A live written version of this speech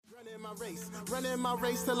Running my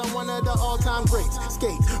race till I'm one of the all-time greats.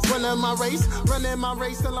 Skate, running my race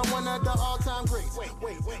till I'm one of the all-time greats. Wait,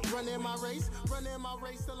 running my race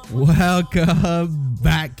till I'm Welcome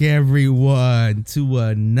back, everyone, to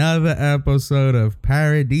another episode of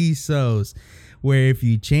Paradisos, where if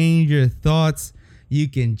you change your thoughts, you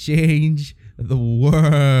can change the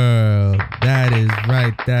world. That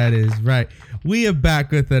is right. We are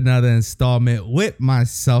back with another installment with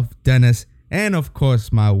myself, Dennis, and of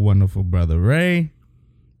course, my wonderful brother, Ray.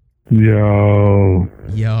 Yo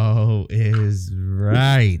is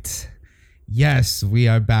right. Yes, we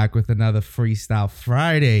are back with another Freestyle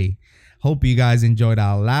Friday. Hope you guys enjoyed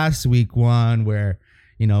our last week one where,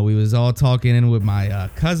 we was all talking in with my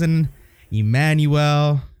cousin,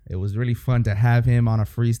 Emmanuel. It was really fun to have him on a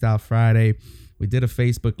Freestyle Friday. We did a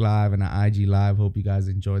Facebook Live and an IG Live. Hope you guys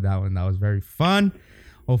enjoyed that one. That was very fun.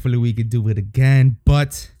 Hopefully we could do it again,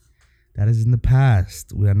 but that is in the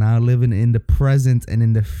past. We are now living in the present and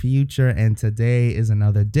in the future. And today is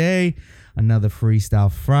another day, another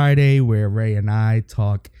Freestyle Friday where Ray and I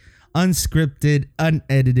talk unscripted,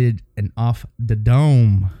 unedited, and off the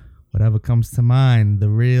dome. Whatever comes to mind, the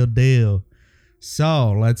real deal.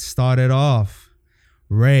 So let's start it off.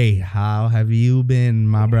 Ray, how have you been,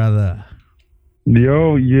 my brother?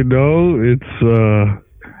 Yo,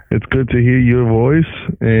 it's good to hear your voice.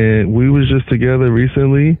 And we was just together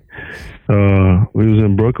recently. We was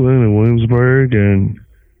in Brooklyn and Williamsburg, and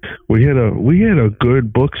we had a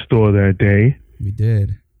good bookstore that day. We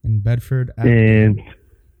did in Bedford. And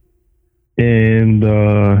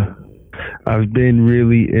I've been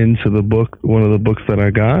really into the book. One of the books that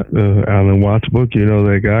I got, Alan Watts book. You know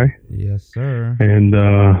that guy? Yes, sir. And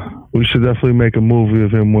we should definitely make a movie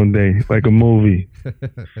of him one day, like a movie,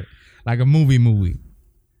 like a movie.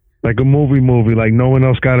 Like a movie. Like no one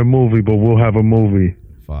else got a movie, but we'll have a movie.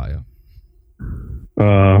 Fire.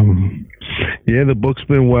 Yeah, the book's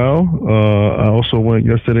been well. I also went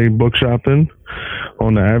yesterday book shopping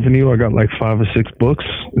on the Avenue. I got like 5 or 6 books.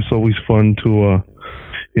 It's always fun to,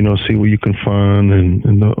 see what you can find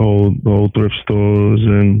in the old thrift stores,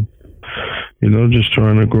 and just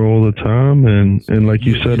trying to grow all the time. And like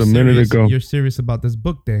you said a minute ago, you're serious about this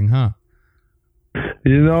book thing, huh?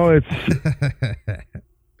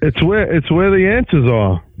 It's where the answers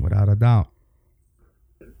are. Without a doubt.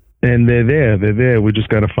 And they're there. We just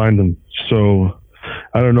got to find them. So,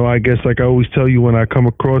 I don't know. I guess like I always tell you, when I come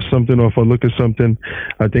across something or if I look at something,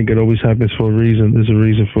 I think it always happens for a reason. There's a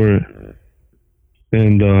reason for it.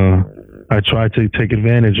 And I try to take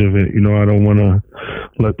advantage of it. I don't want to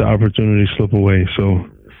let the opportunity slip away. So,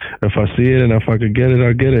 if I see it and if I could get it,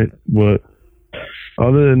 I'll get it. But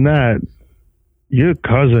other than that, your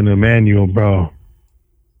cousin Emmanuel, bro.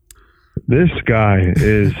 This guy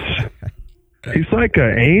is... He's like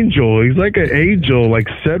an angel. He's like an angel, like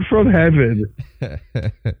sent from heaven.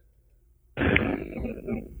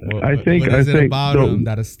 What is it about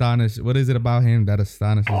him that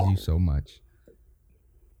astonishes you so much?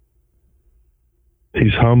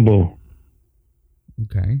 He's humble.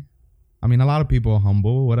 Okay. I mean, a lot of people are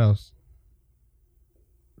humble. What else?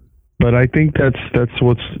 But I think that's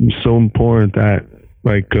what's so important, that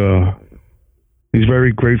he's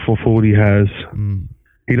very grateful for what he has. Mm.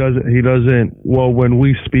 He doesn't, well, when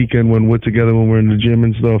we speak and when we're together, when we're in the gym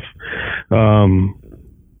and stuff,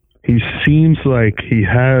 he seems like he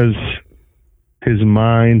has his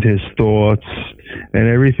mind, his thoughts, and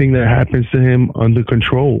everything that happens to him under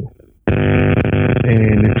control.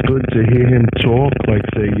 And it's good to hear him talk, like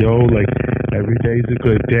say, every day's a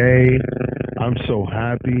good day. I'm so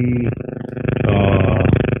happy.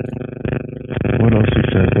 What else he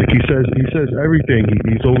says? Like he says everything.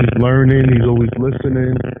 He's always learning. He's always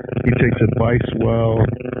listening. He takes advice well.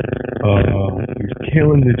 He's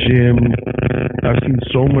killing the gym. I've seen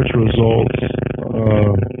so much results.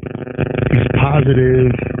 He's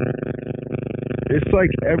positive. It's like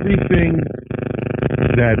everything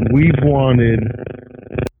that we've wanted.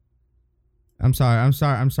 I'm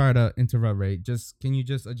sorry to interrupt, Ray. Can you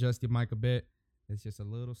just adjust your mic a bit? It's just a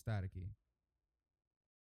little staticky.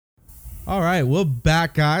 All right, we're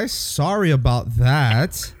back, guys. Sorry about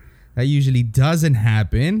that. That usually doesn't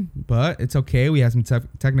happen, but it's okay. We had some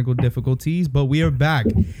technical difficulties, but we are back.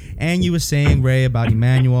 And you were saying, Ray, about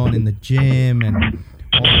Emmanuel and in the gym and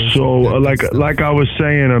all those like I was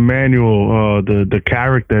saying, Emmanuel, the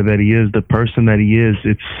character that he is, the person that he is,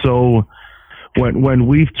 it's so. When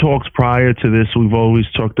we've talked prior to this, we've always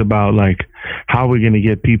talked about like how we're going to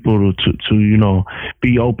get people to you know,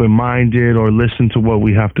 be open-minded or listen to what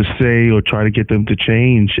we have to say or try to get them to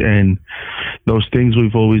change. And those things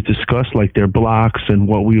we've always discussed, like their blocks and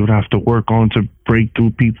what we would have to work on to break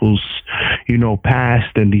through people's, you know,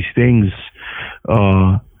 past and these things.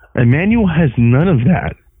 Emmanuel has none of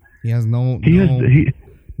that. He has no limitations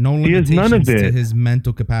has none of it to his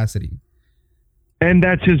mental capacity. And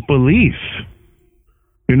that's his belief.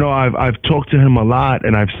 You know, I've talked to him a lot,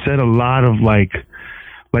 and I've said a lot of like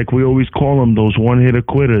we always call them, those one-hitter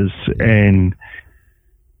quitters. And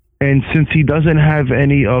since he doesn't have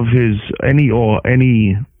any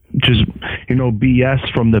just, you know,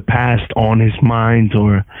 BS from the past on his mind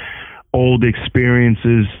or old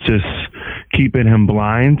experiences just keeping him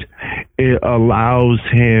blind, it allows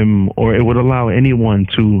him, or it would allow anyone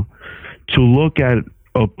to look at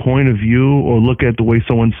a point of view or look at the way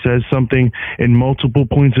someone says something in multiple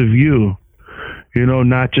points of view. You know,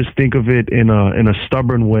 not just think of it in a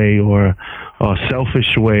stubborn way or a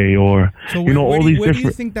selfish way, or so you know, all these different. Where do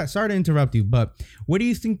you think that? Sorry to interrupt you, but where do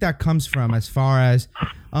you think that comes from? As far as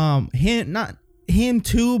not him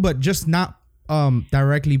too, but just not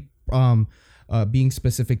directly being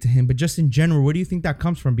specific to him, but just in general, where do you think that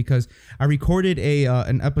comes from? Because I recorded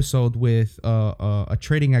an episode with a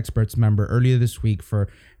trading experts member earlier this week for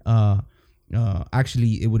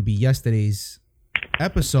actually it would be yesterday's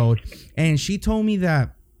episode, and she told me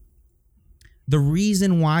that the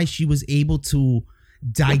reason why she was able to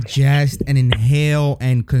digest and inhale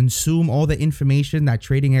and consume all the information that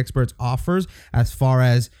trading experts offers, as far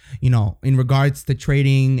as, you know, in regards to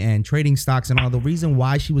trading and trading stocks and all, the reason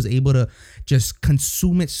why she was able to just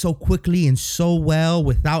consume it so quickly and so well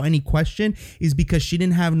without any question is because she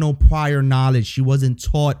didn't have no prior knowledge. She wasn't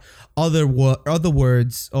taught other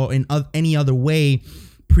words or in any other way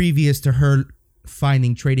previous to her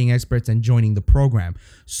finding trading experts and joining the program.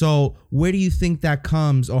 So where do you think that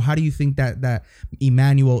comes, or how do you think that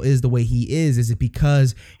Emmanuel is the way he is? Is it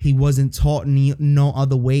because he wasn't taught no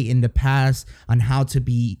other way in the past on how to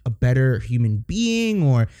be a better human being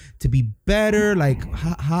or to be better? Like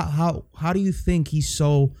how do you think he's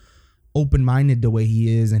so open-minded the way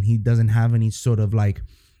he is, and he doesn't have any sort of like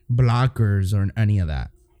blockers or any of that?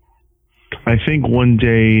 I think one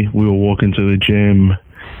day we were walking to the gym,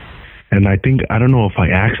 and I don't know if I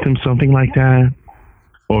asked him something like that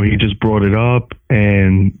or he just brought it up,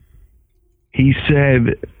 and he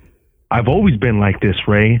said, "I've always been like this,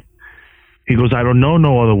 Ray." He goes, "I don't know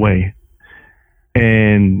no other way."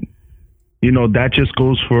 And, you know, that just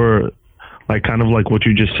goes for like kind of like what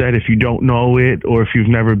you just said. If you don't know it, or if you've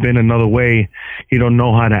never been another way, you don't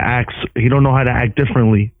know how to act. You don't know how to act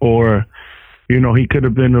differently. Or, you know, he could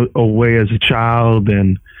have been away as a child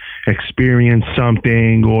and experienced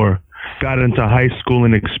something, or got into high school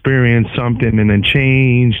and experienced something and then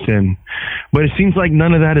changed. But it seems like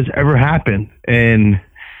none of that has ever happened. And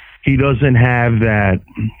he doesn't have that,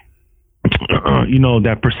 you know,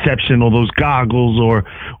 that perception or those goggles or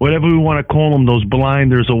whatever we want to call them, those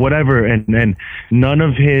blinders or whatever. And none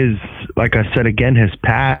of his, like I said, again, his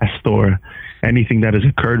past or anything that has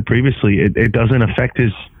occurred previously, it doesn't affect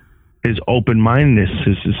his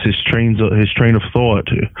open-mindedness, his train of thought,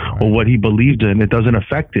 or what he believed in. It doesn't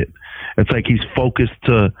affect it. It's like he's focused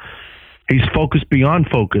beyond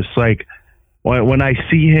focus. Like when I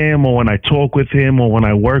see him, or when I talk with him, or when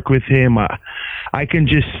I work with him, I can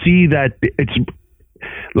just see that it's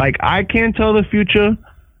like, I can't tell the future,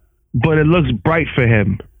 but it looks bright for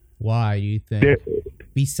him. Why do you think?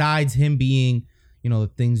 Besides him being, you know,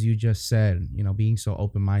 the things you just said, you know, being so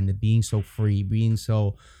open-minded, being so free, being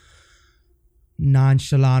so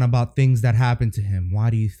nonchalant about things that happen to him. Why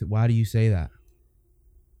do you say that?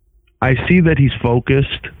 I see that he's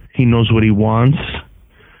focused. He knows what he wants.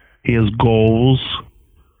 He has goals.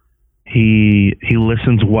 He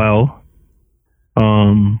listens well.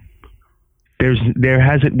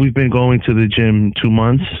 We've been going to the gym 2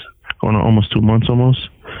 months, going on almost 2 months almost.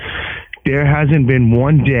 There hasn't been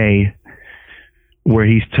one day where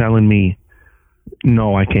he's telling me,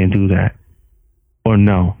 "No, I can't do that," or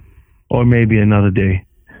 "No," or maybe another day,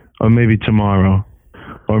 or maybe tomorrow,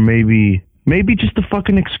 or maybe just a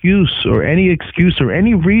fucking excuse or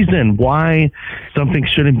any reason why something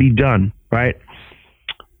shouldn't be done, right?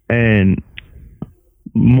 And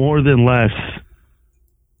more than less,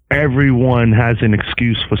 everyone has an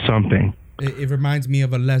excuse for something. It reminds me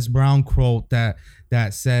of a Les Brown quote that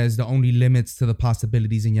says the only limits to the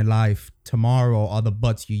possibilities in your life tomorrow are the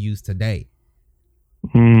buts you use today.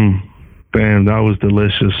 Damn, that was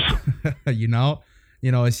delicious. You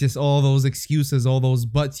know, it's just all those excuses, all those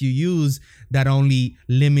buts you use that only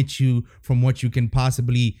limit you from what you can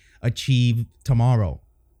possibly achieve tomorrow.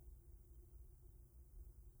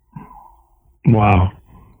 Wow.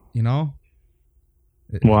 You know?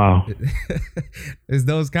 Wow. It's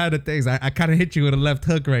those kind of things. I kind of hit you with a left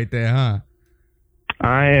hook right there, huh?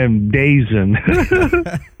 I am dazing.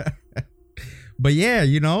 But yeah,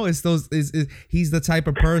 you know, it's those. He's the type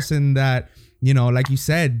of person that, you know, like you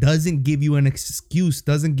said, doesn't give you an excuse,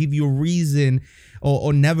 doesn't give you a reason,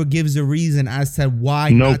 or never gives a reason as to why.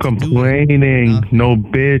 No not complaining, no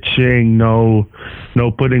bitching,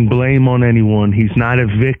 no putting blame on anyone. He's not a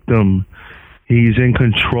victim. He's in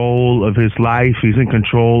control of his life. He's in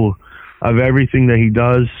control of everything that he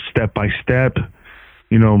does, step by step,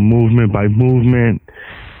 you know, movement by movement.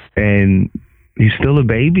 And he's still a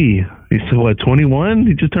baby. He's still at 21.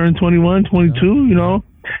 He just turned 21, 22, you know.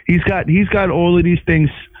 He's got all of these things.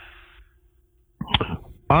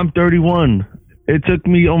 I'm 31. It took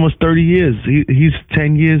me almost 30 years. He's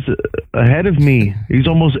 10 years ahead of me. He's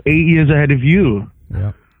almost 8 years ahead of you.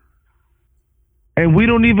 Yeah. And we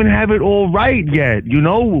don't even have it all right yet. You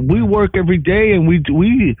know, we work every day and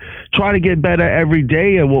we try to get better every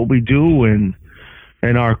day at what we do and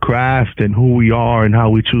our craft and who we are and how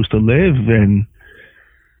we choose to live. And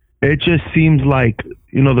it just seems like,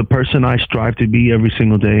 you know, the person I strive to be every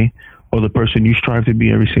single day, or the person you strive to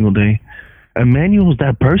be every single day, Emmanuel's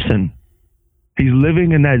that person. He's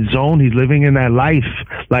living in that zone. He's living in that life.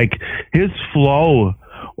 Like his flow,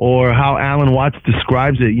 or how Alan Watts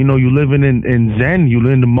describes it, you know, you living in Zen, you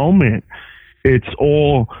live in the moment. It's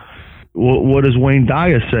all, what does Wayne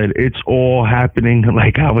Dyer said? It's all happening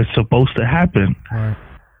like how it's supposed to happen. Right.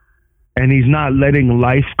 And he's not letting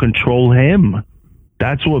life control him.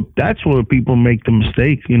 That's where people make the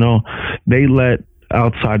mistake. You know, they let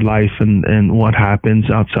outside life and what happens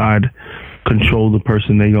outside control the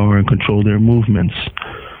person they are and control their movements.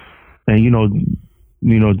 And you know,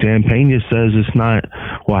 Dan Pena says it's not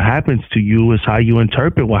what happens to you, it's how you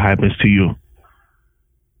interpret what happens to you.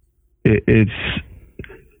 It's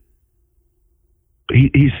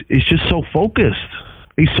just so focused.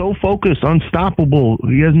 He's so focused, unstoppable.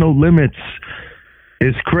 He has no limits.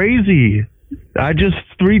 It's crazy. 4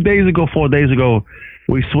 days ago,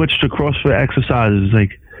 we switched to CrossFit exercises.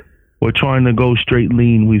 Like, we're trying to go straight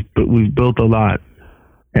lean. We've built a lot,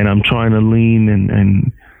 and I'm trying to lean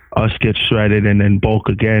and us get shredded and then bulk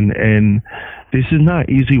again. And this is not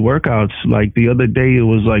easy workouts. Like the other day, it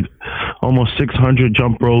was like almost 600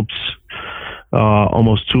 jump ropes,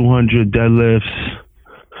 almost 200 deadlifts,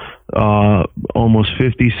 almost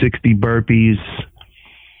 50, 60 burpees.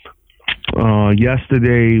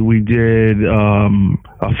 Yesterday we did a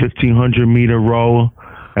 1,500 meter row,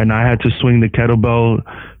 and I had to swing the kettlebell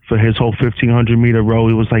for his whole 1,500 meter row.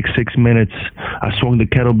 It was like 6 minutes. I swung the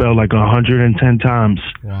kettlebell like 110 times.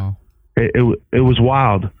 Wow. It was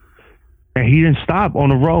wild. And he didn't stop on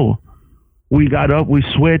the row. We got up, we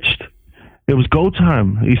switched. It was go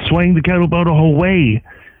time. He swung the kettlebell the whole way.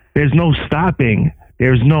 There's no stopping.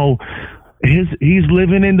 There's no... He's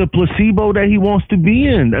living in the placebo that he wants to be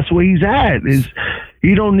in. That's where he's at.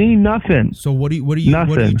 He don't need nothing. So what are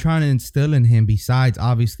you trying to instill in him besides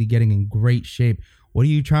obviously getting in great shape? What are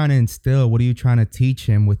you trying to instill? What are you trying to teach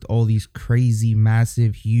him with all these crazy,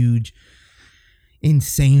 massive, huge,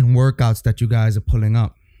 insane workouts that you guys are pulling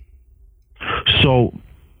up? So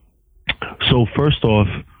first off,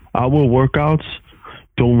 our workouts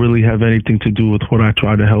don't really have anything to do with what I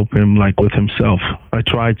try to help him, like with himself. I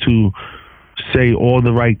try to say all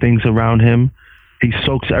the right things around him. He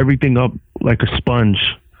soaks everything up like a sponge.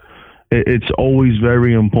 It's always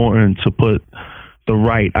very important to put the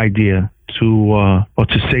right idea or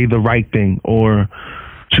to say the right thing or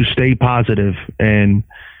to stay positive. And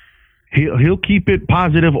he'll keep it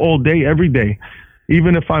positive all day, every day.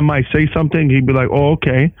 Even if I might say something, he'd be like, oh,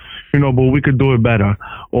 okay, but we could do it better.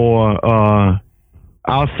 Or,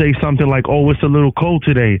 I'll say something like, oh, it's a little cold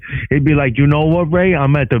today. It'd be like, you know what, Ray?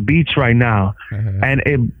 I'm at the beach right now. Uh-huh.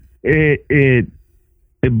 And it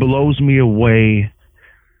blows me away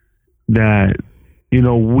that,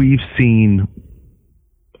 we've seen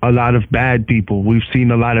a lot of bad people. We've seen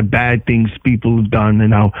a lot of bad things people have done.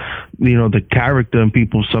 And how, the character in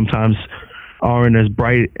people sometimes aren't as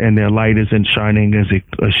bright and their light isn't shining as it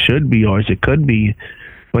should be or as it could be.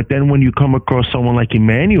 But then when you come across someone like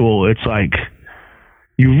Emmanuel, it's like,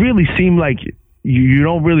 you really seem like you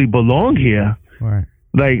don't really belong here. Right.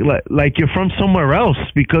 Like you're from somewhere else,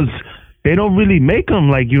 because they don't really make them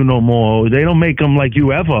like you no more. They don't make them like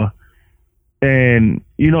you ever. And,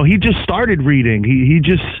 he just started reading.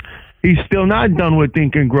 He's still not done with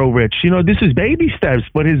Think and Grow Rich. This is baby steps,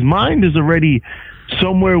 but his mind is already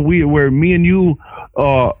somewhere where me and you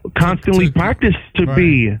constantly practice to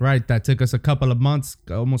be. Right. That took us a couple of months,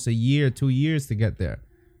 almost a year, 2 years to get there.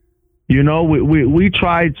 You know, we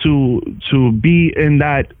try to be in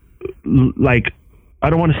that, like, I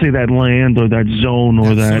don't want to say that land or that zone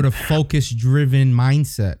or that sort of focus-driven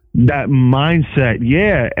mindset. That mindset,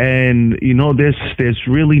 yeah. And, you know, there's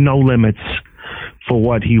really no limits for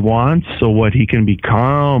what he wants or what he can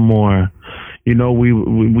become. Or, you know,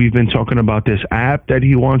 we've been talking about this app that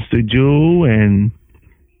he wants to do, and,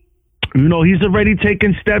 you know, he's already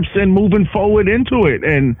taken steps and moving forward into it.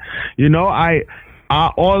 And, you know, I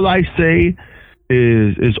all I say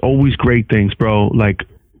is always great things, bro. Like,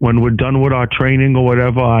 when we're done with our training or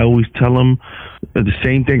whatever, I always tell him the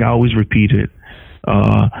same thing. I always repeat it.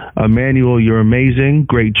 Emmanuel, you're amazing.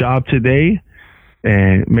 Great job today.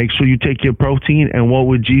 And make sure you take your protein. And what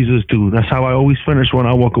would Jesus do? That's how I always finish when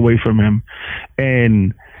I walk away from him.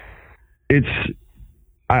 And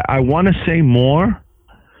I want to say more,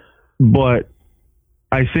 but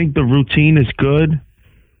I think the routine is good.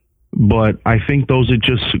 But I think those are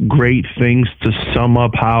just great things to sum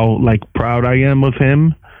up how, like, proud I am of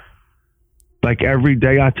him. Like, every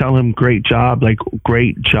day I tell him, great job, like,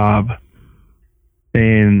 great job.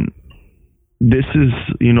 And this is,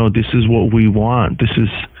 you know, this is what we want. This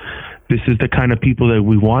is the kind of people that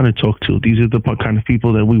we want to talk to. These are the kind of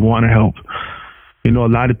people that we want to help. You know, a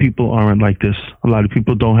lot of people aren't like this. A lot of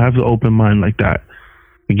people don't have the open mind like that.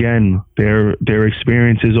 Again, their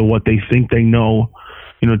experiences or what they think they know.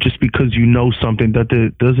 You know, just because you know something,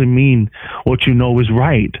 that doesn't mean what you know is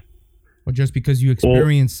right. Or just because you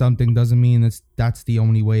experience something doesn't mean that's the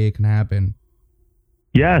only way it can happen.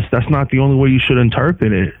 Yes, that's not the only way you should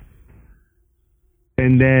interpret it.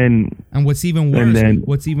 And what's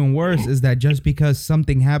even worse is that just because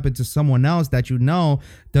something happened to someone else that you know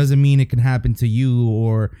doesn't mean it can happen to you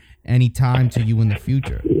or any time to you in the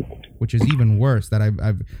future, which is even worse. That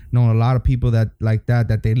I've known a lot of people that like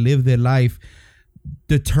that they live their life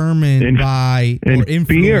determined by or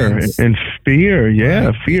influenced fear,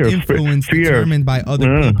 determined by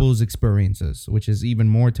other people's experiences, which is even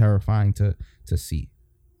more terrifying to see.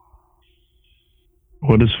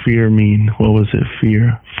 What does fear mean? What was it?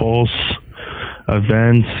 Fear, false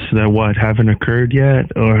events that haven't occurred yet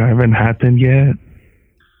or haven't happened yet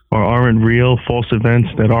or aren't real, false events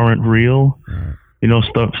that aren't real. Right. You know,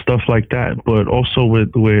 stuff like that. But also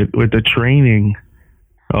with the training,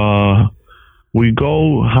 we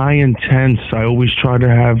go high intense. I always try to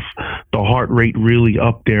have the heart rate really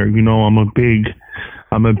up there. You know, I'm a big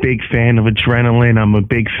fan of adrenaline. I'm a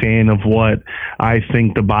big fan of what I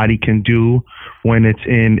think the body can do when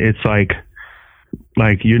it's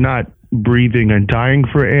like you're not breathing and dying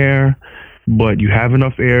for air, but you have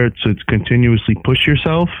enough air to continuously push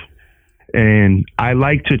yourself. And I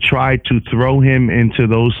like to try to throw him into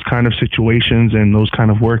those kind of situations and those kind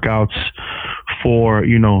of workouts for,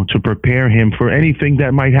 you know, to prepare him for anything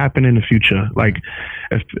that might happen in the future. Like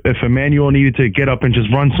if Emmanuel needed to get up and just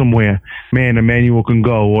run somewhere, man, Emmanuel can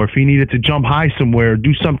go. Or if he needed to jump high somewhere,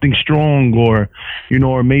 do something strong, or, you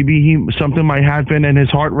know, or maybe something might happen and his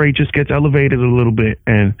heart rate just gets elevated a little bit.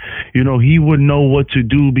 And, you know, he would know what to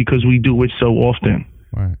do because we do it so often.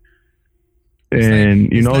 Right. And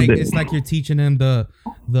like, you know, it's like you're teaching him the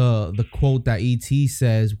quote that E.T.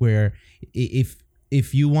 says, where if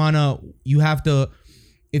you wanna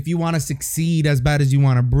succeed as bad as you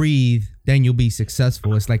wanna breathe, then you'll be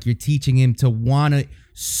successful. It's like you're teaching him to want it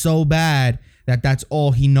so bad that that's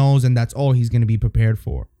all he knows and that's all he's gonna be prepared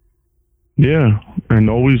for. Yeah, and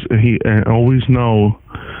always know,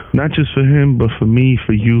 not just for him, but for me,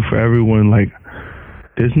 for you, for everyone. Like,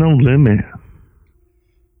 there's no limit.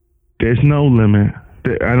 There's no limit.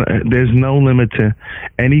 There's no limit to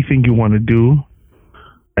anything you want to do,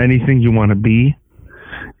 anything you want to be.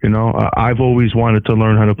 You know, I've always wanted to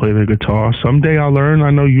learn how to play the guitar. Someday I'll learn. I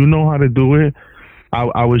know you know how to do it.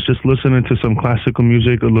 I was just listening to some classical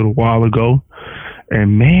music a little while ago,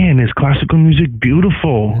 and man, is classical music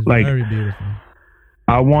beautiful. It's like, very beautiful.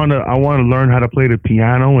 I wanna learn how to play the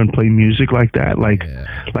piano and play music like that. Like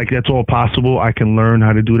that's all possible. I can learn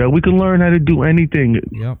how to do that. We can learn how to do anything.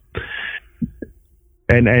 Yep.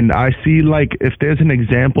 And I see, like, if there's an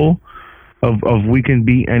example of we can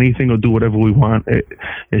be anything or do whatever we want, it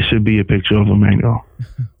should be a picture of Emmanuel.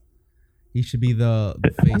 He should be the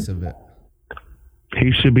face of it.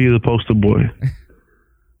 He should be the poster boy.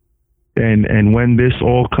 And when this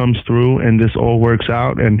all comes through and this all works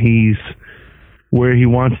out and he's where he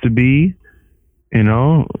wants to be, you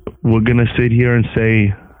know, we're going to sit here and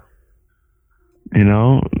say, you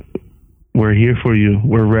know, we're here for you.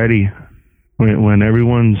 We're ready. When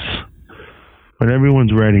everyone's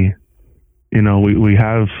ready, you know, we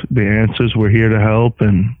have the answers. We're here to help.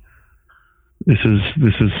 And this is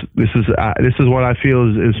what I feel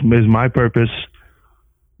is my purpose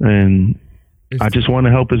and I just want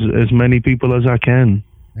to help as many people as I can.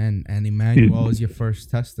 And Emmanuel is your first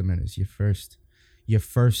testament. It's your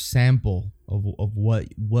first sample of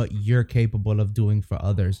what you're capable of doing for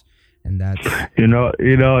others. And that's you know.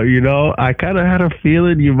 I kind of had a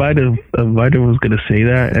feeling you might have was gonna say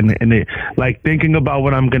that, and it, like, thinking about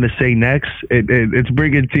what I'm gonna say next, it's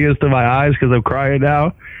bringing tears to my eyes because I'm crying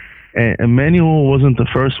now. And Emmanuel wasn't the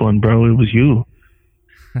first one, bro. It was you.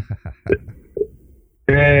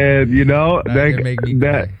 And these are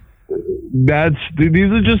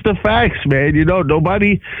just the facts, man.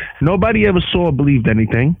 Nobody ever saw or believed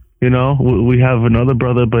anything. We have another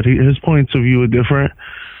brother, but his points of view are different.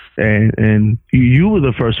 And you were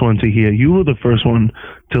the first one to hear. You were the first one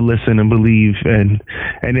to listen and believe. And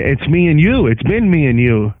it's me and you. It's been me and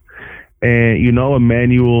you. And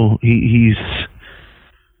Emmanuel, he's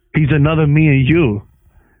another me and you.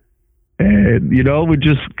 And we're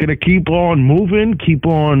just gonna keep on moving, keep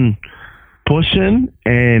on pushing.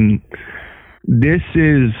 And this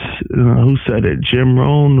is who said it? Jim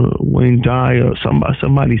Rohn, Wayne Dyer, or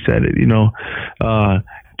somebody said it.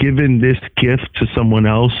 Giving this gift to someone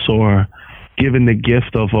else, or giving the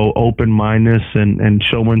gift of open-mindedness and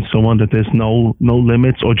showing someone that there's no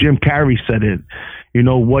limits. Or Jim Carrey said it.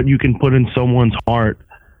 What you can put in someone's heart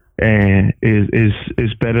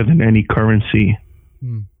is better than any currency.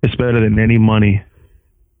 It's better than any money,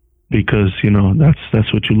 because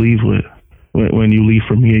that's what you leave with. When you leave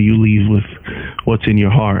from here, you leave with what's in your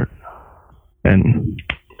heart. And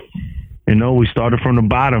we started from the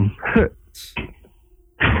bottom.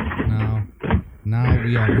 Now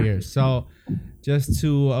we are here. So just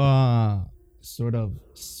to sort of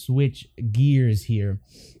switch gears here,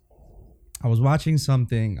 I was watching a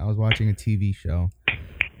TV show.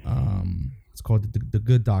 It's called The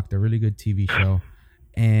Good Doctor, really good TV show.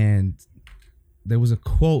 And there was a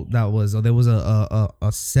quote there was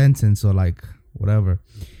a sentence, or like whatever,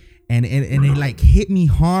 and it like hit me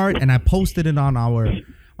hard, and I posted it on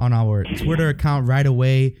our Twitter account right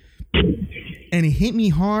away. And it hit me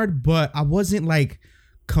hard, but I wasn't like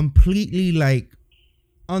completely like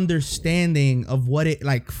understanding of what it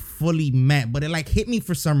like fully meant, but it like hit me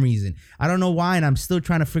for some reason. I don't know why, and I'm still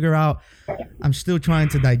trying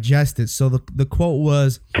to digest it. So the quote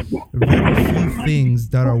was, very few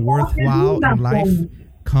things that are worthwhile in life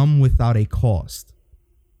come without a cost.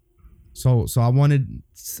 So I wanted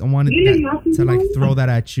to like throw that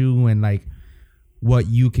at you, and like what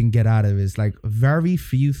you can get out of it is like very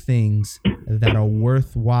few things that are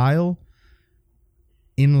worthwhile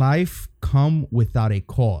in life come without a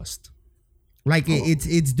cost. Like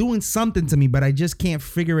it's doing something to me, but I just can't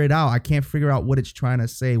figure it out. I can't figure out what it's trying to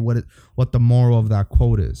say, what the moral of that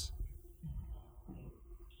quote is.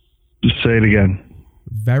 Just say it again.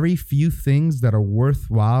 Very few things that are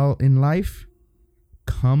worthwhile in life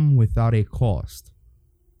come without a cost.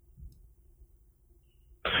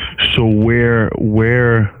 So where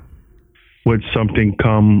would something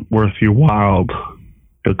come worth your while?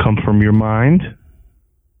 It'll come from your mind.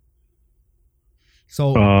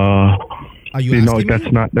 So are you asking that's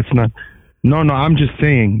me? not. No, I'm just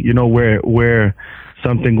saying. Where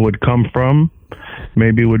something would come from.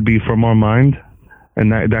 Maybe it would be from our mind,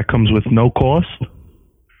 and that comes with no cost.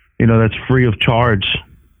 That's free of charge.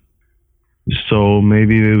 So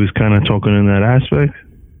maybe it was kind of talking in that aspect.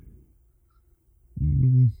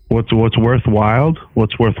 What's worthwhile?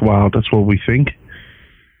 What's worthwhile? That's what we think,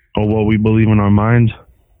 or what we believe in our minds,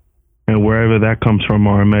 and wherever that comes from,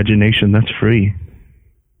 our imagination, that's free.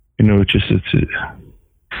 Because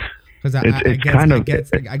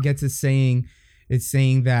I guess it's saying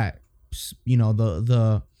that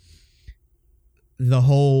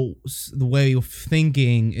the way of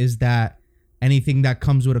thinking is that anything that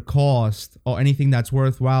comes with a cost, or anything that's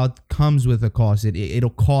worthwhile comes with a cost.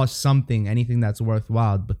 It'll cost something, anything that's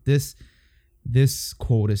worthwhile. But this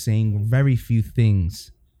quote is saying very few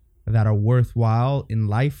things that are worthwhile in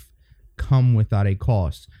life come without a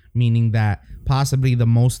cost. Meaning that possibly the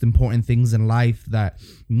most important things in life that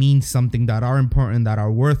mean something, that are important, that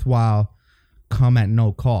are worthwhile, come at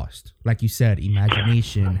no cost. Like you said,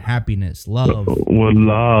 imagination, happiness, love. Well,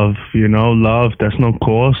 love, love, that's no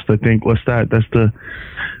cost. I think, what's that?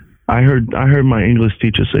 I heard my English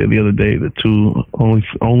teacher say the other day that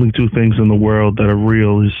only two things in the world that are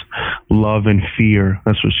real is love and fear.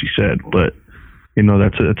 That's what she said. But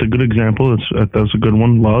that's a good example. That's a good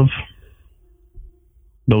one. Love.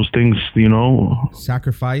 Those things,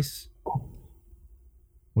 Sacrifice.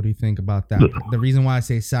 What do you think about that? The reason why I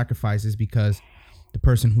say sacrifice is because the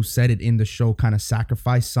person who said it in the show kind of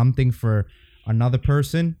sacrificed something for another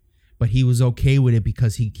person, but he was okay with it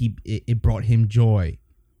because it brought him joy.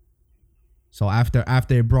 So after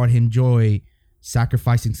it brought him joy,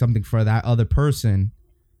 sacrificing something for that other person,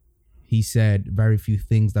 he said very few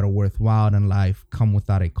things that are worthwhile in life come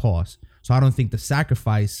without a cost. So I don't think the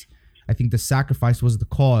sacrifice, I think the sacrifice was the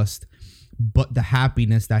cost, but the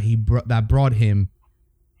happiness that that brought him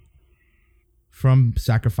from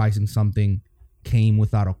sacrificing something came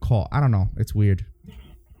without a cost. I don't know. It's weird.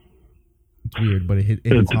 It's weird, but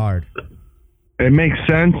it's hard. It makes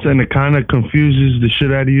sense, and it kind of confuses the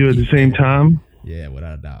shit out of you at the same time. Yeah,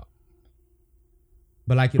 without a doubt.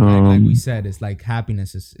 But like we said, it's like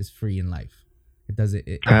happiness is free in life. It doesn't.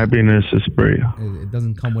 Happiness is free. It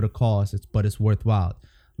doesn't come with a cost. But it's worthwhile.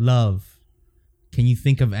 Love. Can you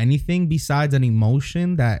think of anything besides an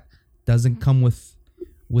emotion that doesn't come with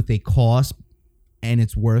a cost and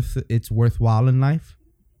it's worthwhile in life?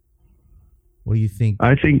 What do you think?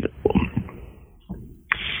 I think.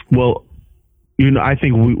 Well, I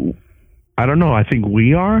think I don't know. I think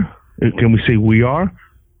we are. Can we say we are?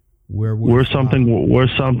 We're something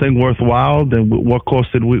worthwhile. Then what cost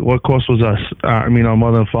was us? Our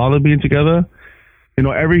mother and father being together.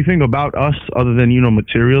 Everything about us other than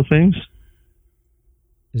material things.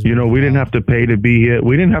 We didn't have to pay to be here.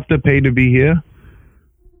 We didn't have to pay to be here.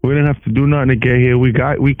 We didn't have to do nothing to get here.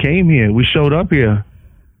 We came here. We showed up here.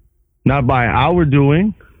 Not by our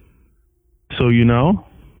doing. So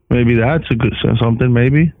maybe that's a good something.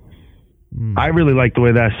 Maybe. I really like the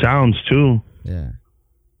way that sounds too. Yeah.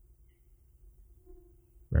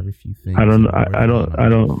 Very few things. I don't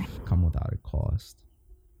come without a cost.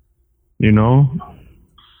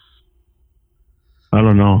 I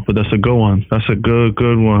don't know, but that's a good one. That's a good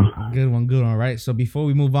one. Good one. Right. So before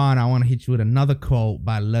we move on, I want to hit you with another quote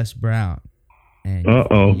by Les Brown. And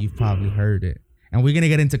you've probably heard it. And we're gonna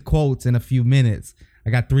get into quotes in a few minutes.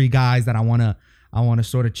 I got 3 guys that I wanna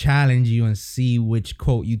sort of challenge you and see which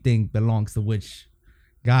quote you think belongs to which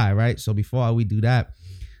guy. Right. So before we do that,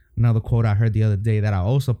 another quote I heard the other day that I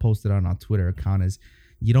also posted on our Twitter account is,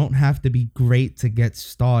 "You don't have to be great to get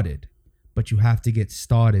started, but you have to get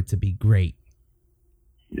started to be great."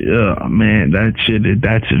 Yeah, man, that's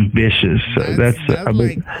vicious.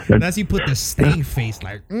 That's you put the stank face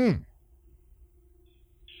like,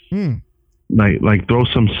 Like throw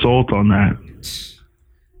some salt on that.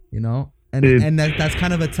 And that's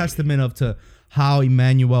kind of a testament to how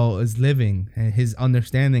Emmanuel is living and his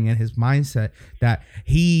understanding and his mindset, that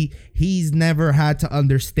he's never had to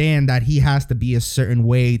understand that he has to be a certain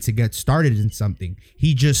way to get started in something.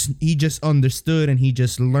 He just understood, and he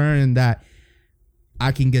just learned that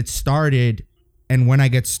I can get started, and when I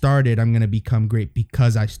get started, I'm going to become great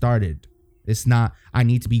because I started. It's not I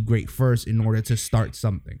need to be great first in order to start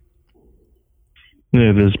something.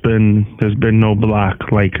 Yeah, there's been no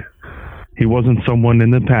block. Like, he wasn't someone in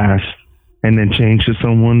the past and then changed to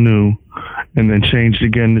someone new, and then changed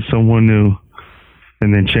again to someone new,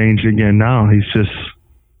 and then changed again. Now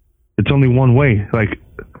it's only one way. Like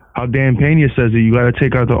how Dan Pena says it, you got to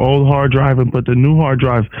take out the old hard drive and put the new hard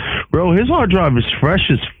drive. Bro, his hard drive is fresh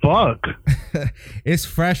as fuck. It's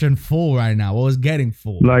fresh and full right now. Well, it's getting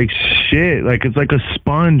full. Like shit. Like it's like a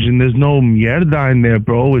sponge, and there's no mierda in there,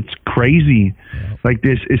 bro. It's crazy. Yeah. Like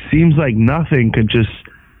this, it seems like nothing could just.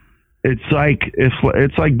 It's like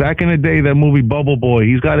back in the day, that movie Bubble Boy.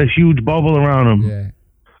 He's got a huge bubble around him. Yeah.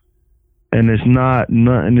 And it's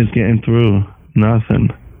nothing is getting through. Nothing.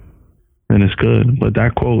 And it's good. But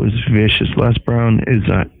that quote is vicious. Les Brown is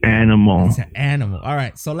an animal. It's an animal. All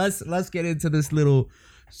right. So let's get into this little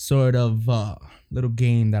sort of little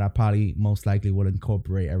game that I probably most likely will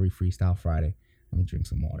incorporate every Freestyle Friday. Let me drink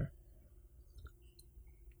some water.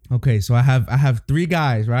 Okay, so I have 3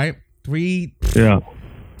 guys, right? Three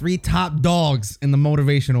top dogs in the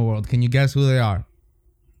motivational world. Can you guess who they are?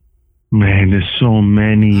 Man, there's so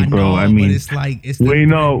many, bro. I mean, but it's we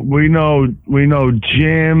know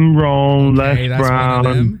Jim Rohn, okay, Les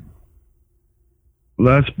Brown.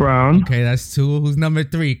 Les Brown. Okay, that's 2. Who's number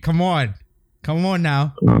 3? Come on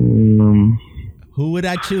now. Who would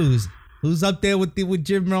I choose? Who's up there with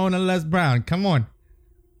Jim Rohn and Les Brown? Come on.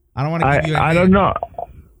 I don't want to give you a I don't know.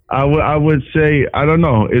 I would say, I don't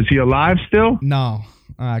know. Is he alive still? No.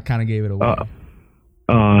 I kind of gave it away.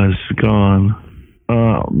 It's gone.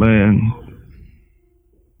 Oh, man.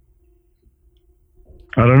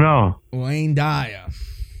 I don't know. Wayne Dyer.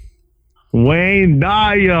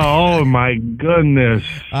 Oh, my goodness.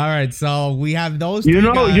 All right, so we have those wait,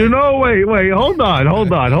 hold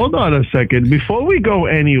on a second. Before we go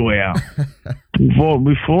anywhere,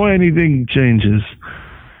 before anything changes,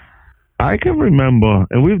 I can remember,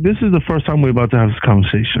 and this is the first time we're about to have this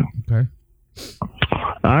conversation. Okay.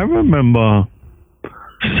 I remember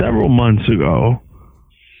several months ago,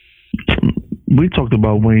 we talked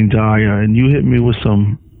about Wayne Dyer, and you hit me with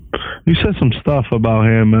some. You said some stuff about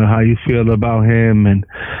him and how you feel about him and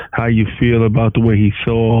how you feel about the way he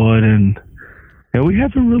thought, and we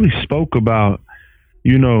haven't really spoke about,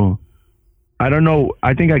 you know, I don't know.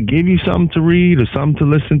 I think I gave you something to read or something to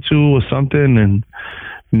listen to or something, and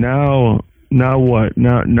now what?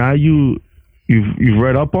 Now you've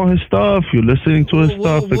read up on his stuff. You're listening to his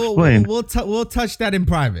stuff. Explain. We'll touch that in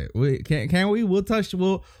private. Can we?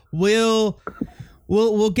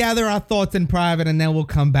 We'll gather our thoughts in private, and then we'll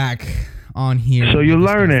come back on here. So you're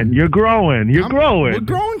learning. You're growing. You're growing. We're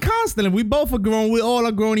growing constantly. We both are growing. We all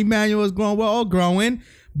are growing. Emmanuel is growing. We're all growing.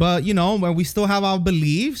 But, you know, we still have our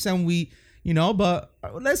beliefs, and we, you know, but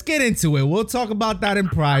let's get into it. We'll talk about that in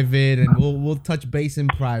private, and we'll touch base in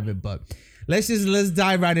private. But let's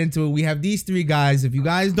dive right into it. We have these three guys. If you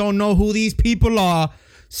guys don't know who these people are,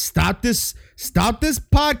 stop this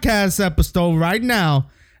podcast episode right now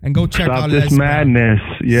and go check out this madness.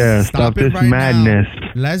 Yeah, stop this madness.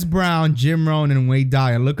 Les Brown, Jim Rohn, and Wayne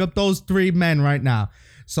Dyer. Look up those three men right now.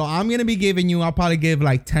 So I'm going to be giving you, I'll probably give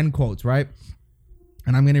like 10 quotes, right?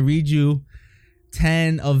 And I'm going to read you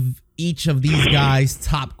 10 of each of these guys'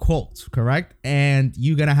 top quotes, correct? And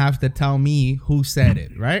you're going to have to tell me who said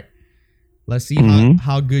it, right? Let's see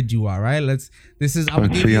how good you are, right? Let's see how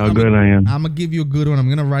good I am. I'm going to give you a good one. I'm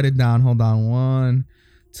going to write it down. Hold on. 1,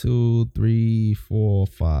 2, 3, 4,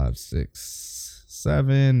 5, 6,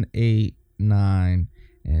 7, 8, 9,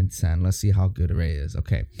 and 10. Let's see how good Ray is.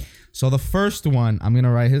 Okay. So the first one, I'm going to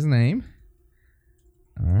write his name.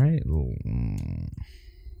 All right.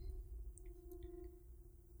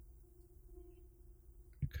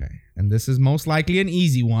 Okay. And this is most likely an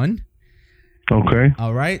easy one. Okay.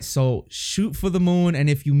 All right. So shoot for the moon, and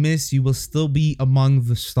if you miss, you will still be among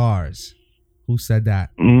the stars. Who said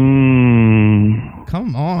that?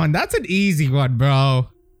 Come on. That's an easy one, bro.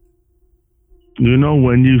 You know,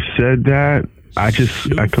 when you said that, I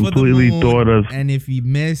completely thought of... And if you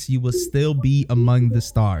miss, you will still be among the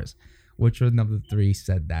stars. Which one of the three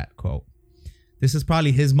said that quote? This is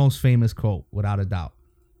probably his most famous quote, without a doubt.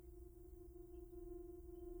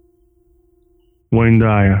 Wayne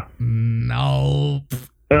Dyer. No.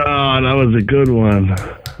 Oh, that was a good one.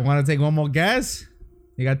 Want to take one more guess?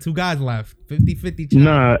 You got two guys left. 50-50 chance.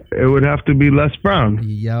 Nah, it would have to be Les Brown.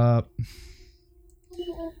 Yup.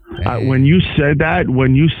 When you said that,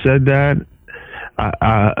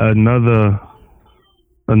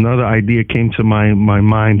 another idea came to my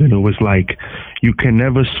mind, and it was like, you can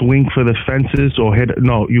never swing for the fences or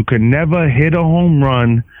you can never hit a home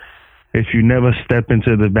run if you never step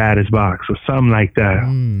into the batter's box or something like that.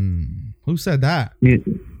 Who said that?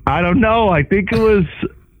 I don't know. I think it was.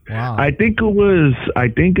 Wow. I think it was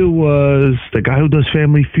the guy who does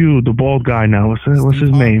Family Feud, the bald guy now. What's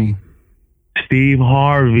his name? Steve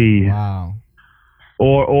Harvey. Wow.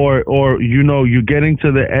 Or you know, you're getting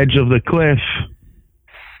to the edge of the cliff,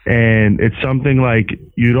 and it's something like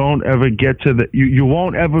you don't ever get to you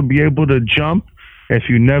won't ever be able to jump if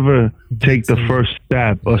you never take the first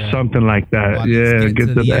step or something like that. Get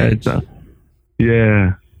to the edge.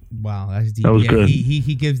 Yeah. Wow, that's deep. That was good.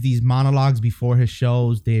 He gives these monologues before his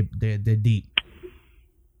shows. They're deep.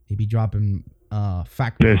 He be dropping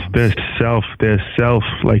fact bombs. There's self,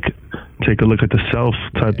 like, take a look at the self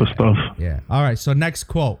type of stuff. Yeah. All right, so next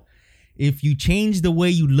quote. If you change the way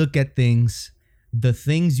you look at things, the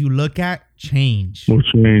things you look at change. Will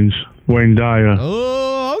change. Wayne Dyer.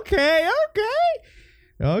 Oh, okay.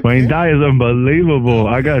 Wayne Dyer is unbelievable.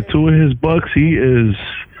 I got 2 of his books.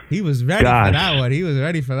 He was ready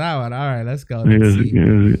for that one. All right, let's go.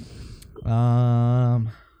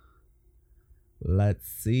 Let's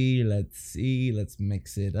see. Let's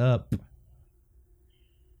mix it up.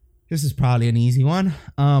 This is probably an easy one.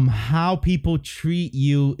 How people treat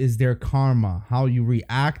you is their karma. How you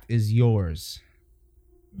react is yours.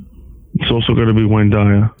 It's also going to be Wayne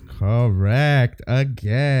Dyer. Correct.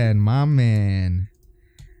 Again, my man.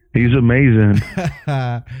 He's amazing.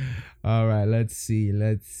 All right, let's see.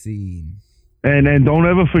 And don't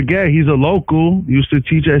ever forget, he's a local. Used to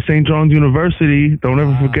teach at St. John's University. Don't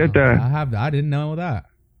ever forget that. I didn't know that.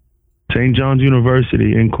 St. John's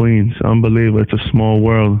University in Queens. Unbelievable. It's a small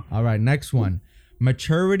world. All right, next one.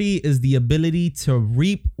 Maturity is the ability to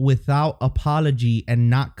reap without apology and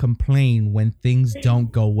not complain when things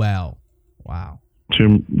don't go well. Wow.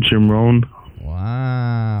 Jim Rohn.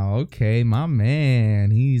 Wow. Okay, my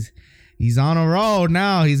man. He's on a roll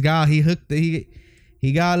now. He got a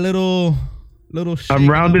little. I'm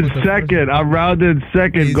rounded second.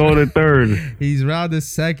 Go to third. He's rounded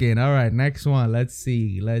second. All right, next one. Let's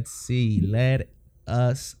see. Let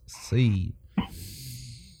us see.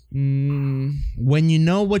 When you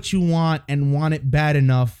know what you want and want it bad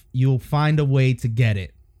enough, you'll find a way to get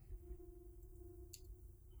it.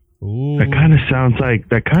 Ooh. That kind of sounds like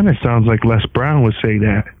Les Brown would say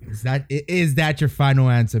that. Is that your final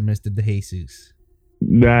answer, Mr. DeJesus?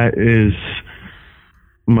 That is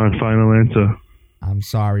my final answer. I'm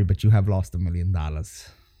sorry, but you have lost $1 million.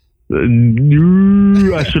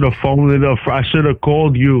 I should have phoned it up. I should have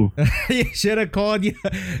called you. You should have called you.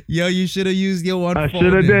 Yo, you should have used your one. I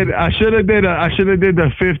should have did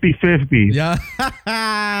the 50-50. Yeah.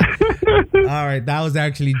 All right, that was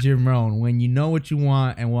actually Jim Rohn. When you know what you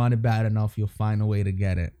want and want it bad enough, you'll find a way to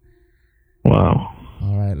get it. Wow.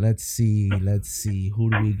 All right, let's see. Who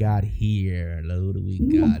do we got here?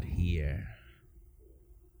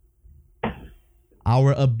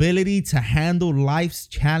 Our ability to handle life's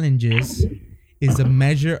challenges is a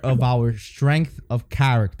measure of our strength of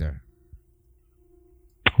character.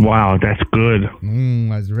 Wow, that's good.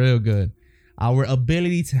 That's real good. Our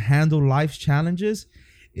ability to handle life's challenges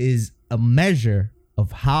is a measure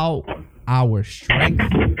of our strength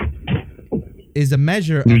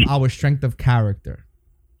of character.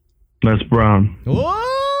 Les Brown.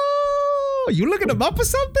 Oh, you looking him up or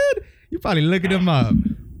something? You probably looking him up.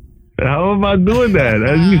 How am I doing that?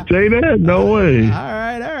 As you say that? No way. All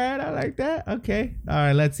right. I like that. Okay. All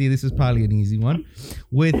right. Let's see. This is probably an easy one.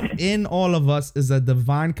 Within all of us is a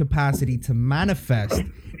divine capacity to manifest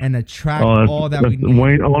and attract all that we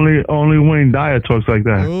need. Only Wayne Dyer talks like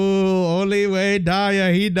that. Oh, only Wayne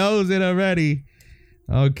Dyer. He knows it already.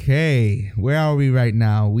 Okay, where are we right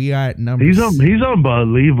now? We are at number. He's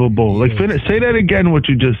unbelievable. Yeah. Like, say that again. What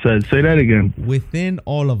you just said. Say that again. Within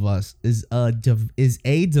all of us is a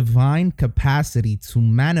divine capacity to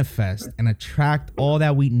manifest and attract all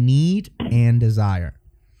that we need and desire.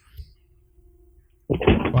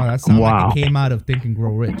 Wow, that sounds like it came out of Think and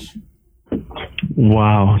Grow Rich.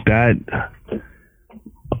 Wow,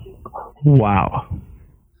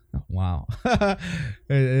 Wow.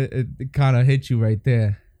 It kind of hit you right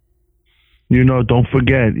there. Don't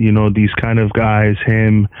forget, these kind of guys,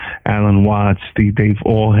 him, Alan Watts, they've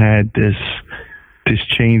all had this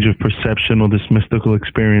change of perception or this mystical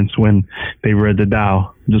experience when they read the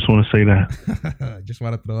Tao. Just want to say that. Just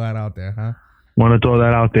want to throw that out there, huh? Want to throw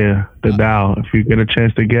that out there. The Tao. If you get a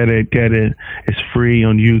chance to get it. It's free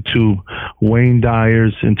on YouTube. Wayne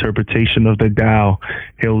Dyer's interpretation of the Tao.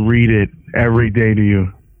 He'll read it every day to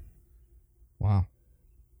you. Wow.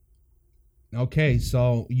 Okay,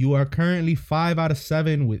 so you are currently 5 out of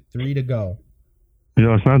 7 with 3 to go.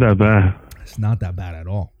 It's not that bad. It's not that bad at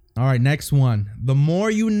all. All right, next one. The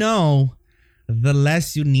more you know, the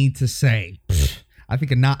less you need to say. I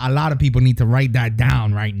think a lot of people need to write that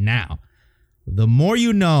down right now. The more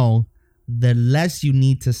you know, the less you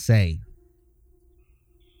need to say.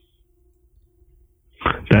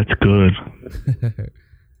 That's good.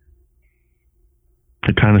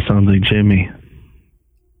 It kind of sounds like Jimmy.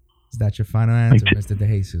 Is that your final answer, Mr.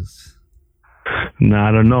 DeJesus? Nah,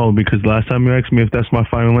 I don't know, because last time you asked me if that's my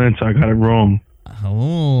final answer, I got it wrong.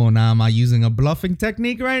 Oh, now am I using a bluffing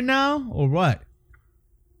technique right now, or what?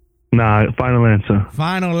 Nah, final answer.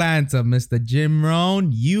 Final answer, Mr. Jim Rohn.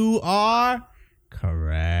 You are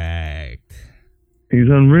correct. He's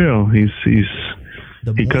unreal. He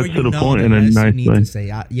cuts to the point in a nice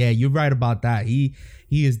way. Yeah, you're right about that. He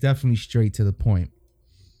is definitely straight to the point.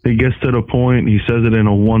 He gets to the point. He says it in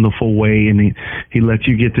a wonderful way, and he lets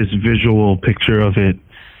you get this visual picture of it.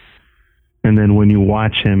 And then when you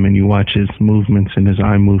watch him and you watch his movements and his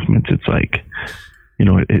eye movements, it's like,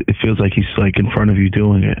 it feels like he's like in front of you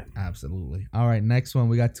doing it. Absolutely. All right, next one.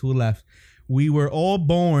 We got 2 left. We were all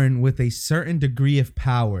born with a certain degree of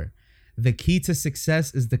power. The key to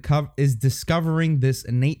success is discovering this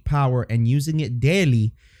innate power and using it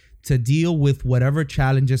daily to deal with whatever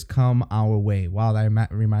challenges come our way. Wow,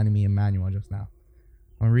 that reminded me of Emmanuel just now.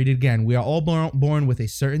 I'll read it again. We are all born with a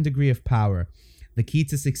certain degree of power. The key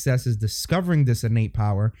to success is discovering this innate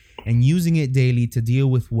power and using it daily to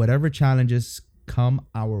deal with whatever challenges come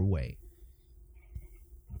our way.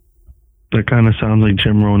 That kind of sounds like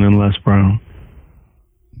Jim Rohn and Les Brown.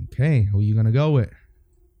 Okay, who are you going to go with?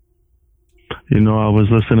 I was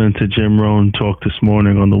listening to Jim Rohn talk this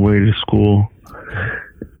morning on the way to school.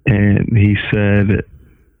 And he said,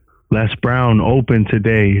 Les Brown opened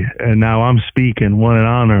today, and now I'm speaking. What an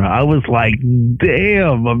honor. I was like,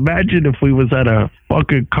 damn, imagine if we was at a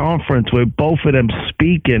fucking conference with both of them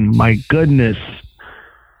speaking. My goodness,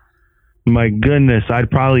 I'd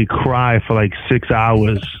probably cry for like 6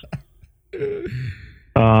 hours.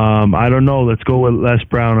 I don't know. Let's go with Les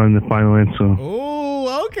Brown on the final answer.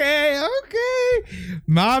 Oh, okay.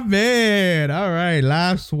 My man. All right.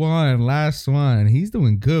 Last one. He's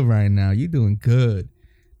doing good right now. You doing good.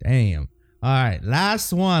 Damn. All right.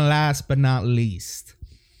 Last one. Last but not least.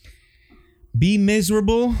 Be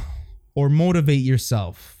miserable or motivate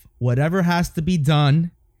yourself. Whatever has to be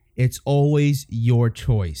done, it's always your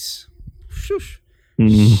choice. Shush.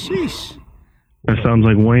 Sheesh. That sounds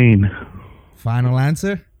like Wayne. Final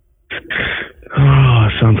answer? Oh,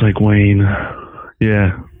 sounds like Wayne.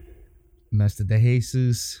 Yeah. Mr. De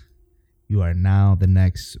Jesus, you are now the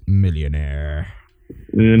next millionaire.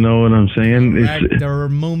 You know what I'm saying? Director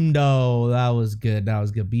Mundo. That was good.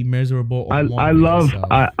 Be miserable. Or I love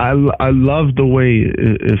the way,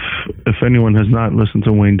 if anyone has not listened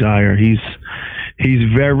to Wayne Dyer, he's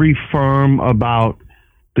very firm about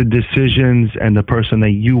the decisions and the person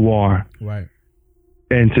that you are. Right.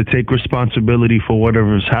 And to take responsibility for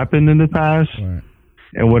whatever's happened in the past. Right.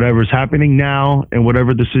 And whatever's happening now and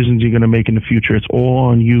whatever decisions you're going to make in the future, it's all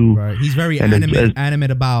on you. Right. He's very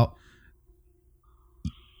animate about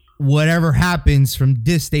whatever happens from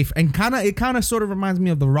this day. And it kind of sort of reminds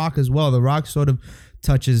me of The Rock as well. The Rock sort of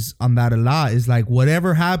touches on that a lot. Is like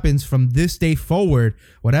whatever happens from this day forward,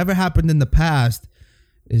 whatever happened in the past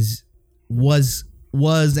was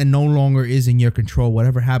and no longer is in your control.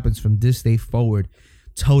 Whatever happens from this day forward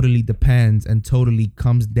totally depends and totally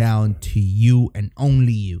comes down to you and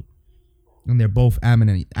only you. And they're both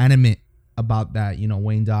animate about that,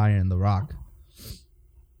 Wayne Dyer and The Rock.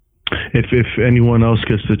 If anyone else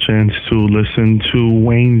gets the chance to listen to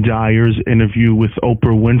Wayne Dyer's interview with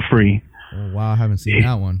Oprah Winfrey. Oh, wow, I haven't seen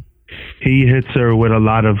that one. He hits her with a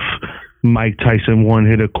lot of Mike Tyson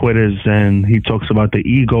one-hitter quitters, and he talks about the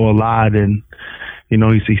ego a lot, and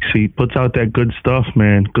he puts out that good stuff,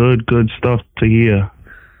 man. Good stuff to hear.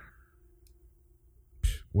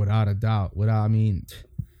 Without a doubt.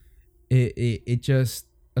 It just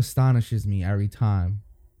astonishes me every time,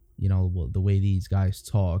 the way these guys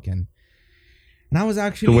talk. And I was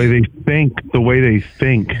actually... The way they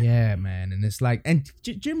think. Yeah, man. And it's like... And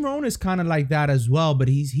Jim Rohn is kind of like that as well, but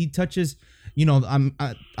he touches...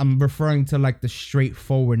 I'm referring to like the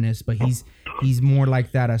straightforwardness, but he's more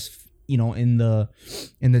like that as... in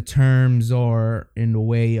the terms or in the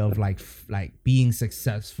way of like being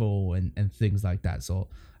successful and things like that. So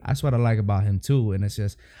that's what I like about him too. And it's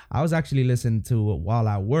just, I was actually listening to it while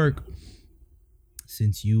at work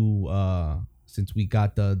since we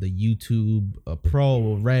got the YouTube Pro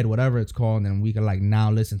or Red, whatever it's called. And we can like now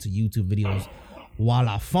listen to YouTube videos while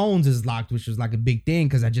our phones is locked, which was like a big thing.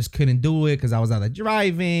 Cause I just couldn't do it. Cause I was either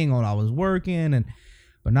driving or I was working.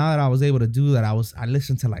 But now that I was able to do that, I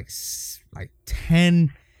listened to like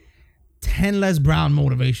 10 Les Brown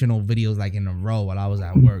motivational videos like in a row while I was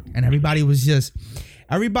at work. And everybody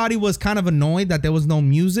was kind of annoyed that there was no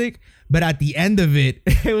music. But at the end of it,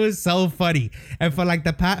 it was so funny. And for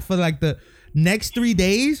the next 3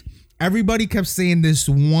 days, everybody kept saying this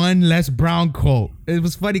one Les Brown quote. It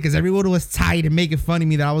was funny because everyone was tired and making fun of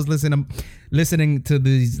me that I was listening to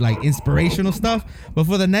these like inspirational stuff. But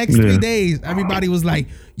for the next 3 days, everybody was like,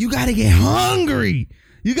 you got to get hungry.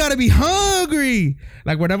 You got to be hungry.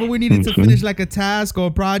 Like whenever we needed to finish like a task or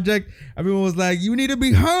a project, everyone was like, you need to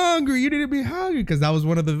be hungry. You need to be hungry. Because that was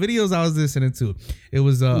one of the videos I was listening to. It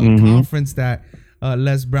was a conference that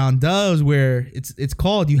Les Brown does where it's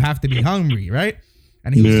called You Have to Be Hungry, right?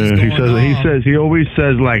 And he was just he always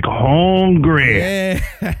says like hungry. Yeah.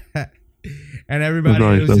 And everybody,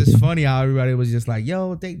 it was just funny how everybody was just like,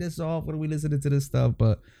 yo, take this off. What are we listening to this stuff?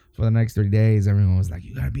 But for the next 3 days, everyone was like,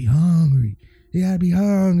 you got to be hungry. You got to be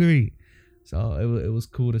hungry. So it was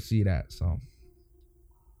cool to see that. So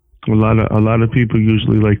a lot of people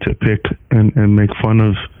usually like to pick and make fun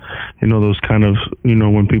of, those kind of,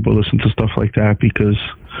 when people listen to stuff like that because,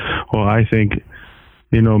 well, I think,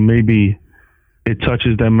 maybe it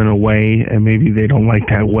touches them in a way and maybe they don't like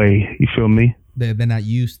that way. You feel me? They're not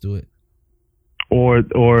used to it. Or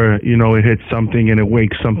it hits something and it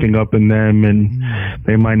wakes something up in them and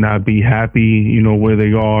they might not be happy, where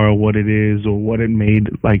they are or what it is or what it made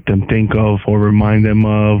like them think of or remind them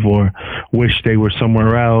of or wish they were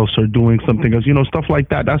somewhere else or doing something else, stuff like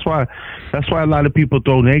that. That's why a lot of people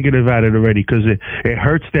throw negative at it already because it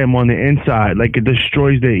hurts them on the inside. Like it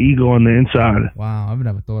destroys their ego on the inside. Wow. I've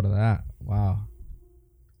never thought of that. Wow.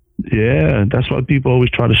 Yeah, that's why people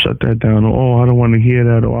always try to shut that down. Oh, I don't want to hear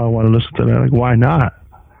that, or I want to listen to that. Like, why not?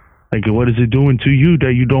 Like, what is it doing to you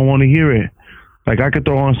that you don't want to hear it? Like, I could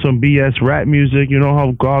throw on some BS rap music. You know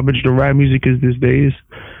how garbage the rap music is these days?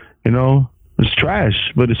 It's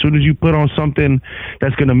trash. But as soon as you put on something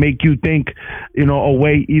that's going to make you think, you know, a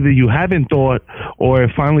way either you haven't thought or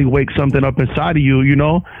it finally wakes something up inside of you, you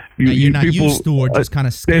know, you're not people, used to, or just kind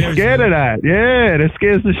of scares they're scared you. of that. Yeah, that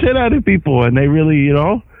scares the shit out of people. And they really, you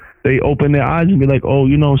know, they open their eyes and be like, oh,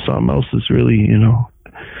 you know, something else is really, you know,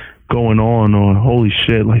 going on, or holy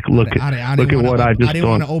shit, like look at what I just I didn't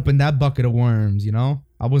want to open that bucket of worms, you know?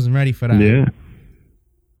 I wasn't ready for that. Yeah.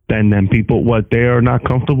 And then people, what they are not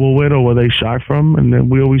comfortable with or what they shy from, and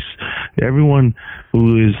then everyone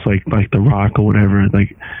who is like The Rock or whatever,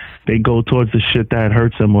 like they go towards the shit that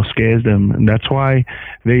hurts them or scares them, and that's why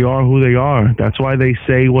they are who they are. That's why they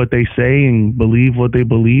say what they say and believe what they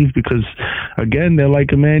believe, because again, they're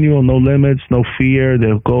like Emmanuel, no limits, no fear.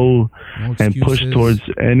 They'll go and push towards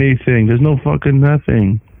anything. There's no fucking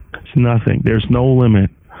nothing. It's nothing. There's no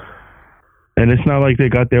limit. And it's not like they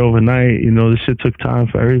got there overnight. You know, this shit took time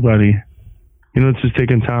for everybody. You know, it's just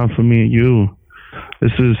taking time for me and you.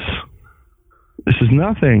 This is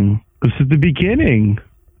nothing. This is the beginning.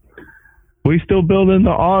 We still building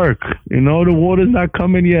the ark. You know, the water's not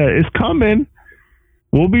coming yet. It's coming.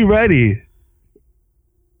 We'll be ready.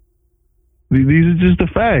 These are just the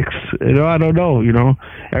facts. You know, I don't know. You know,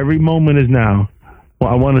 every moment is now. Well,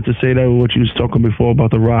 I wanted to say that what you was talking before about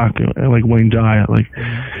The Rock and like Wayne Dyer. Like,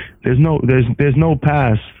 there's no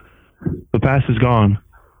past. The past is gone,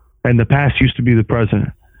 and the past used to be the present,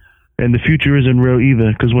 and the future isn't real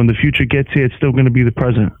either. Because when the future gets here, it's still going to be the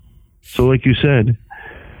present. So, like you said,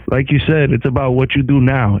 it's about what you do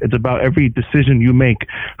now. It's about every decision you make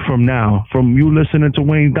from now. From you listening to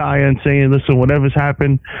Wayne Dyer and saying, "Listen, whatever's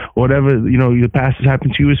happened, whatever you know, the past has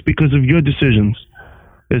happened to you, it's because of your decisions."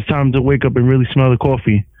 It's time to wake up and really smell the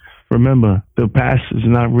coffee. Remember, the past is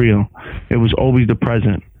not real. It was always the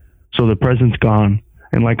present. So the present's gone.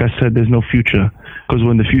 And like I said, there's no future. Because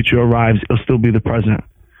when the future arrives, it'll still be the present.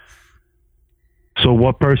 So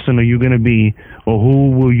what person are you going to be, or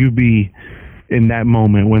who will you be in that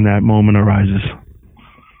moment when that moment arises?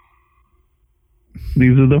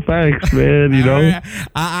 These are the facts, man. You know.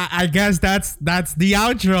 I guess that's the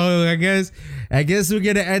outro. I guess we're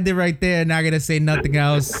gonna end it right there. Not gonna say nothing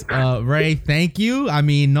else. Ray, thank you. I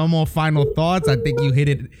mean, no more final thoughts. I think you hit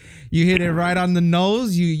it right on the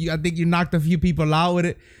nose. I think you knocked a few people out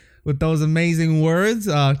with those amazing words.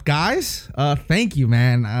 Guys, thank you,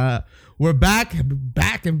 man. We're back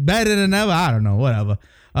and better than ever. I don't know, whatever.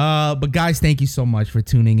 But guys, thank you so much for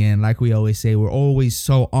tuning in. Like we always say, we're always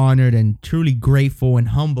so honored and truly grateful and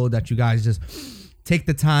humbled that you guys just take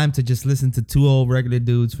the time to just listen to two old regular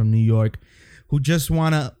dudes from New York who just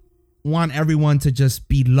want everyone to just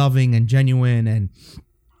be loving and genuine and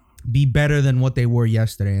be better than what they were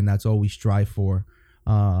yesterday. And that's all we strive for.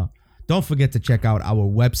 Don't forget to check out our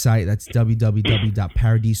website. That's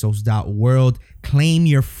www.paradisos.world. Claim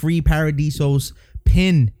your free Paradisos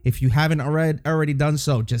pin if you haven't already done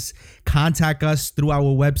so. Just contact us through our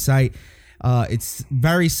website. It's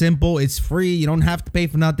very simple. It's free. You don't have to pay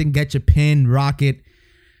for nothing. Get your pin, rock it,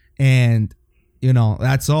 and you know,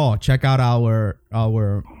 that's all. Check out our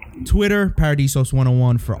Twitter, Paradisos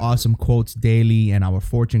 101, for awesome quotes daily, and our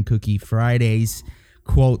Fortune Cookie Fridays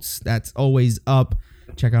quotes. That's always up.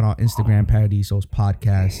 Check out our Instagram, Paradisos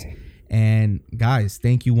Podcast. And guys,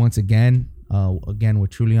 thank you once again. Again, we're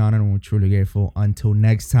truly honored and we're truly grateful. Until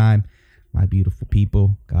next time, my beautiful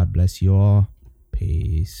people, God bless you all.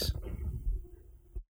 Peace.